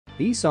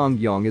Lee Sung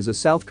Kyung is a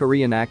South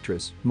Korean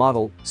actress,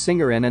 model,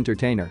 singer and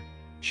entertainer.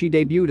 She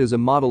debuted as a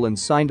model and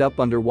signed up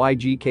under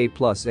YGK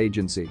Plus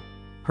agency.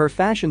 Her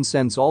fashion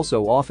sense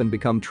also often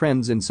become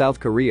trends in South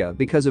Korea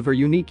because of her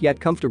unique yet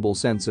comfortable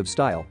sense of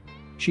style.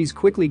 She's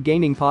quickly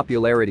gaining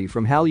popularity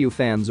from Hallyu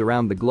fans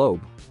around the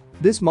globe.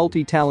 This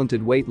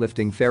multi-talented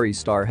weightlifting fairy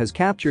star has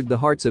captured the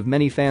hearts of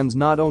many fans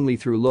not only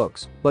through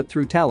looks, but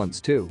through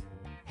talents too.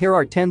 Here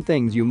are 10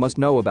 things you must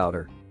know about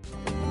her.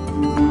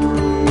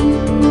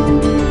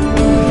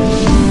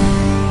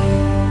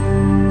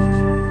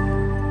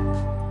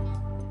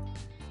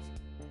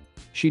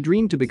 She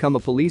dreamed to become a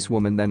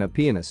policewoman then a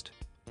pianist.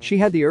 She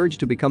had the urge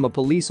to become a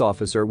police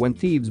officer when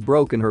thieves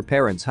broke in her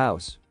parents'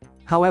 house.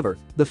 However,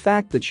 the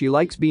fact that she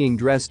likes being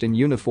dressed in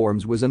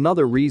uniforms was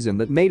another reason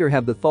that made her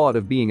have the thought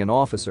of being an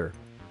officer.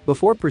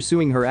 Before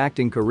pursuing her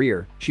acting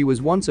career, she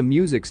was once a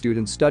music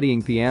student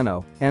studying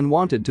piano and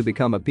wanted to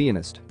become a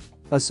pianist.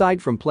 Aside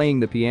from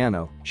playing the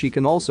piano, she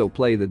can also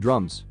play the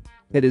drums.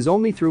 It is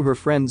only through her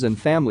friends and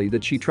family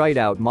that she tried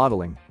out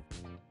modeling.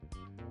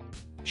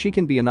 She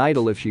can be an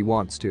idol if she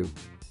wants to.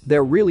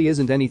 There really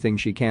isn't anything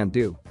she can't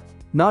do.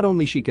 Not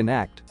only she can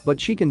act, but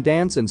she can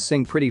dance and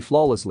sing pretty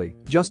flawlessly,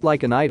 just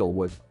like an idol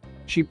would.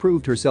 She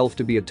proved herself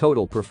to be a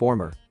total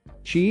performer.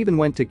 She even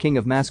went to King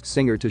of Masked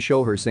Singer to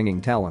show her singing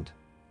talent.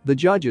 The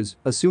judges,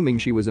 assuming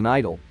she was an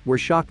idol, were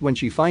shocked when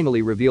she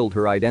finally revealed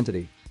her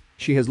identity.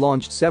 She has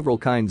launched several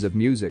kinds of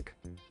music.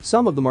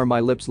 Some of them are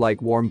My Lips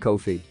Like Warm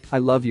Coffee, I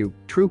Love You,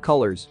 True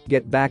Colors,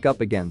 Get Back Up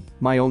Again,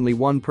 My Only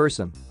One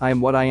Person, I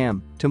Am What I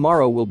Am,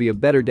 Tomorrow Will Be a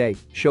Better Day,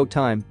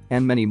 Showtime,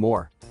 and many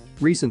more.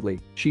 Recently,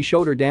 she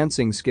showed her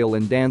dancing skill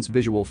in dance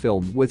visual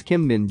film with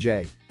Kim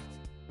Min-jae.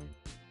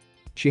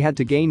 She had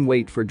to gain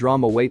weight for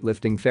drama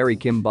weightlifting fairy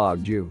Kim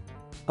Bok-ju.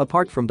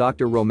 Apart from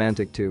Dr.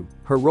 Romantic 2,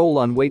 her role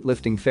on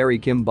weightlifting fairy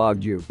Kim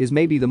Bok-ju is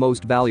maybe the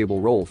most valuable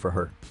role for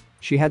her.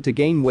 She had to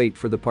gain weight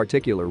for the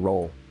particular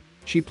role.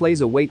 She plays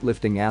a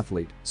weightlifting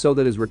athlete, so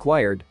that is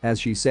required, as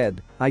she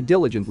said, I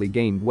diligently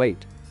gained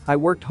weight. I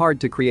worked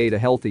hard to create a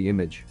healthy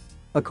image.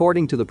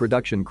 According to the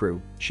production crew,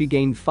 she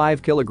gained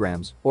 5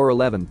 kilograms, or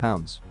 11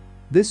 pounds.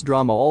 This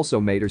drama also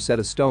made her set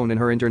a stone in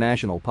her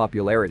international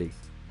popularity.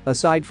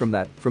 Aside from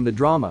that, from the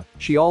drama,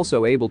 she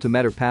also able to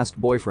meet her past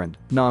boyfriend,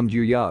 Nam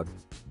Joo-yeog.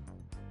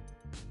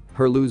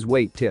 Her lose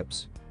weight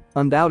tips.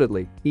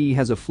 Undoubtedly, E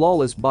has a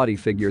flawless body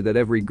figure that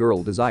every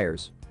girl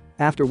desires.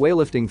 After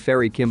weightlifting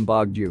fairy Kim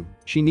Bok-ju,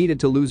 she needed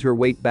to lose her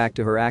weight back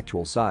to her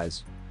actual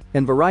size.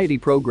 In variety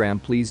program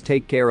Please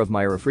Take Care of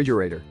My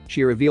Refrigerator,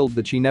 she revealed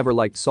that she never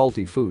liked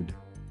salty food.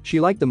 She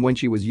liked them when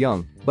she was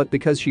young, but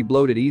because she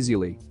bloated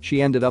easily,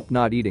 she ended up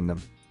not eating them.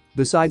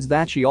 Besides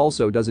that, she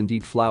also doesn't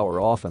eat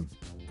flour often.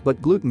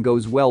 But gluten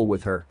goes well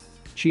with her.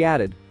 She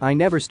added, I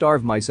never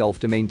starve myself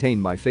to maintain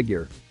my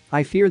figure.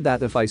 I fear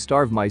that if I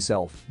starve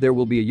myself, there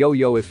will be a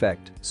yo-yo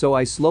effect, so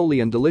I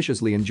slowly and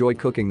deliciously enjoy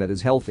cooking that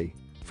is healthy.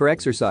 For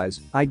exercise,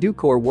 I do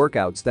core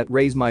workouts that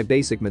raise my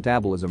basic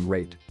metabolism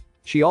rate.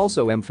 She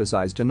also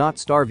emphasized to not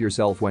starve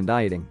yourself when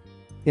dieting.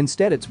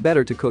 Instead, it's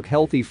better to cook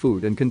healthy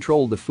food and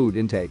control the food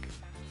intake.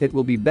 It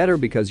will be better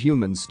because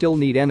humans still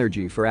need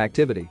energy for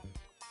activity.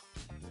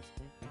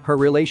 Her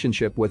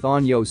relationship with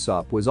Ahn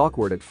Yo-sop was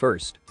awkward at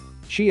first.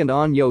 She and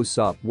Ahn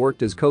Yo-sop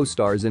worked as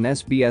co-stars in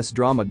SBS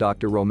drama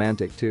Dr.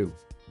 Romantic 2.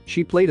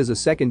 She played as a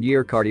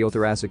second-year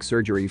cardiothoracic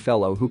surgery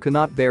fellow who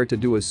cannot bear to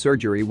do a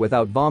surgery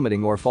without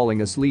vomiting or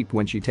falling asleep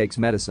when she takes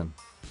medicine.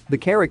 The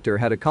character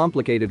had a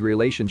complicated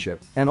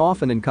relationship and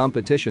often in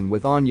competition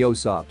with Ahn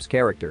Yo-sop's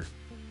character.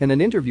 In an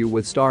interview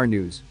with Star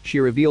News, she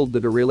revealed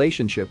that her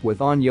relationship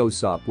with Ahn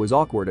Yo-sop was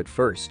awkward at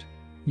first.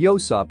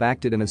 Yo-sop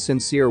acted in a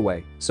sincere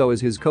way, so as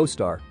his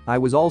co-star, I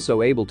was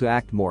also able to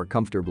act more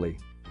comfortably.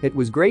 It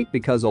was great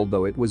because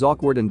although it was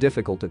awkward and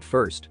difficult at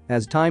first,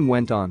 as time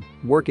went on,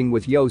 working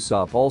with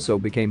Yo-sop also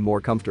became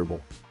more comfortable.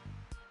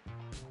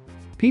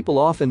 People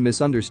often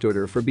misunderstood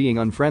her for being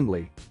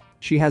unfriendly.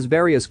 She has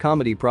various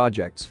comedy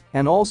projects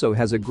and also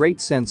has a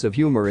great sense of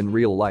humor in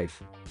real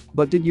life.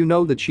 But did you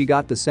know that she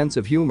got the sense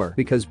of humor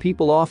because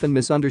people often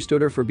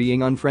misunderstood her for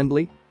being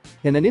unfriendly?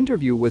 In an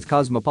interview with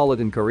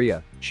Cosmopolitan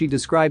Korea, she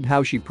described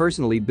how she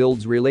personally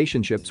builds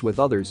relationships with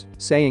others,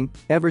 saying,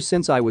 ever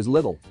since I was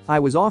little, I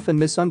was often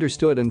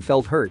misunderstood and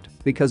felt hurt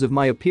because of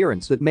my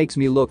appearance that makes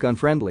me look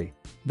unfriendly.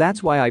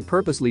 That's why I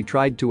purposely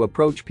tried to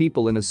approach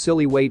people in a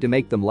silly way to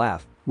make them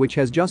laugh, which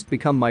has just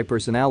become my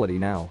personality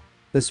now.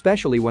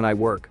 Especially when I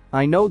work,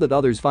 I know that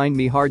others find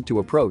me hard to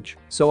approach,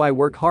 so I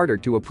work harder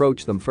to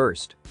approach them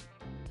first.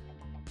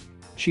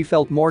 She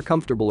felt more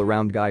comfortable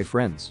around guy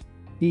friends.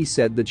 E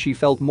said that she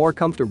felt more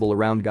comfortable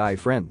around guy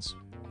friends.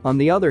 On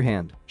the other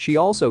hand, she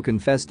also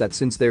confessed that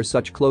since they're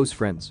such close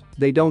friends,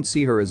 they don't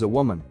see her as a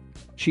woman.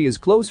 She is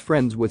close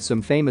friends with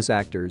some famous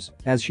actors,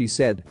 as she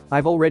said,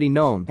 I've already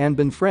known and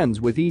been friends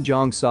with Lee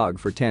Sung Kyung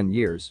for 10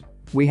 years.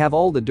 We have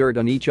all the dirt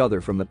on each other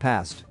from the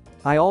past.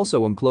 I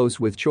also am close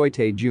with Choi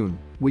Tae-jun,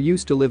 we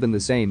used to live in the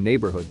same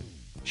neighborhood.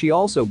 She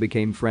also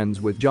became friends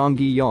with Jong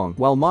Gi-young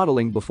while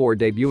modeling before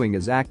debuting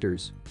as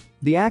actors.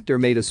 The actor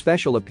made a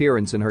special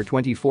appearance in her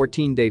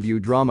 2014 debut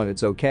drama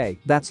It's Okay,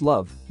 That's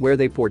Love, where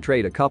they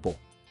portrayed a couple.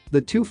 The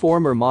two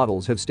former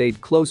models have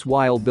stayed close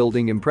while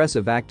building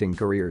impressive acting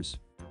careers.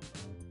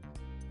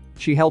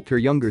 She helped her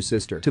younger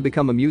sister to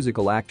become a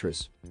musical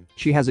actress.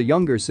 She has a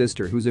younger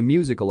sister who's a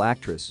musical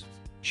actress.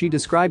 She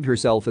described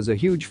herself as a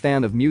huge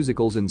fan of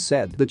musicals and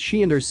said that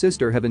she and her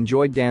sister have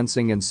enjoyed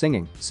dancing and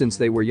singing since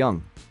they were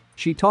young.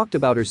 She talked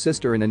about her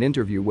sister in an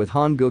interview with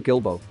Hanguk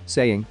Ilbo,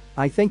 saying,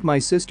 "I think my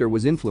sister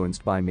was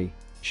influenced by me.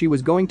 She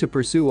was going to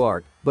pursue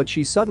art, but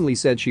she suddenly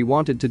said she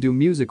wanted to do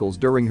musicals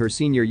during her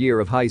senior year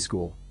of high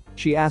school.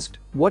 She asked,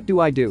 'What do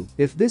I do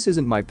if this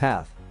isn't my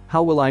path?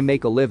 How will I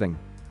make a living?'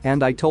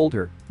 And I told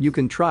her, 'You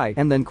can try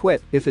and then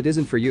quit if it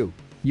isn't for you.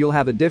 You'll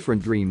have a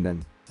different dream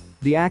then.'"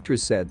 The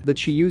actress said that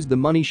she used the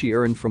money she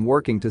earned from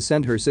working to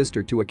send her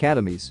sister to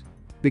academies.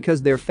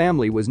 Because their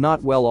family was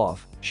not well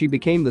off, she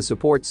became the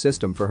support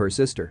system for her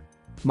sister.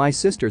 "My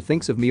sister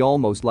thinks of me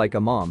almost like a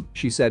mom,"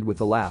 she said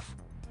with a laugh.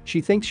 "She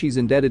thinks she's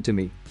indebted to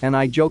me, and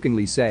I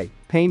jokingly say,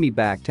 'Pay me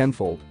back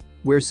tenfold.'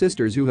 We're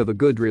sisters who have a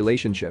good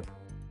relationship."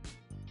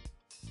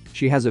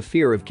 She has a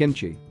fear of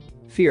kimchi.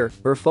 Fear,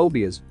 or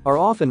phobias, are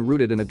often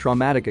rooted in a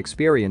traumatic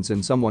experience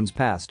in someone's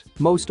past,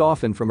 most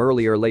often from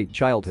early or late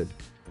childhood.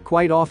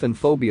 Quite often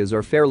phobias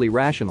are fairly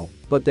rational,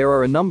 but there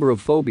are a number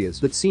of phobias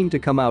that seem to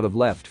come out of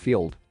left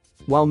field.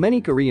 While many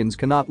Koreans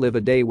cannot live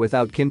a day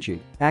without kimchi,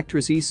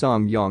 actress Lee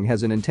Sung Kyung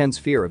has an intense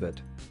fear of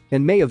it.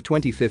 In May of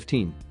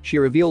 2015, she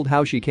revealed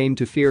how she came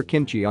to fear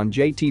kimchi on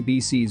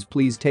JTBC's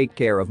Please Take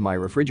Care of My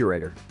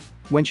Refrigerator.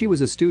 When she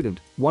was a student,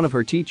 one of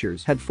her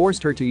teachers had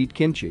forced her to eat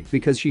kimchi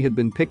because she had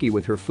been picky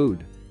with her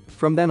food.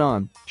 From then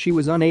on, she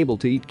was unable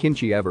to eat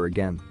kimchi ever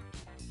again.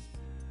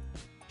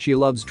 She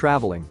loves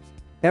traveling.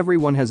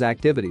 Everyone has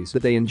activities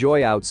that they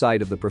enjoy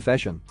outside of the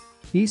profession.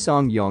 Lee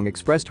Sung Kyung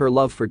expressed her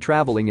love for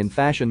traveling in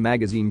fashion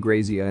magazine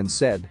Grazia and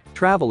said,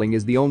 "Traveling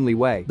is the only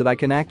way that I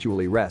can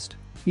actually rest.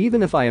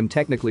 Even if I am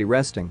technically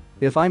resting,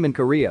 if I'm in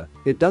Korea,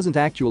 it doesn't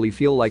actually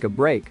feel like a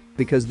break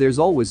because there's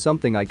always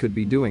something I could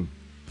be doing."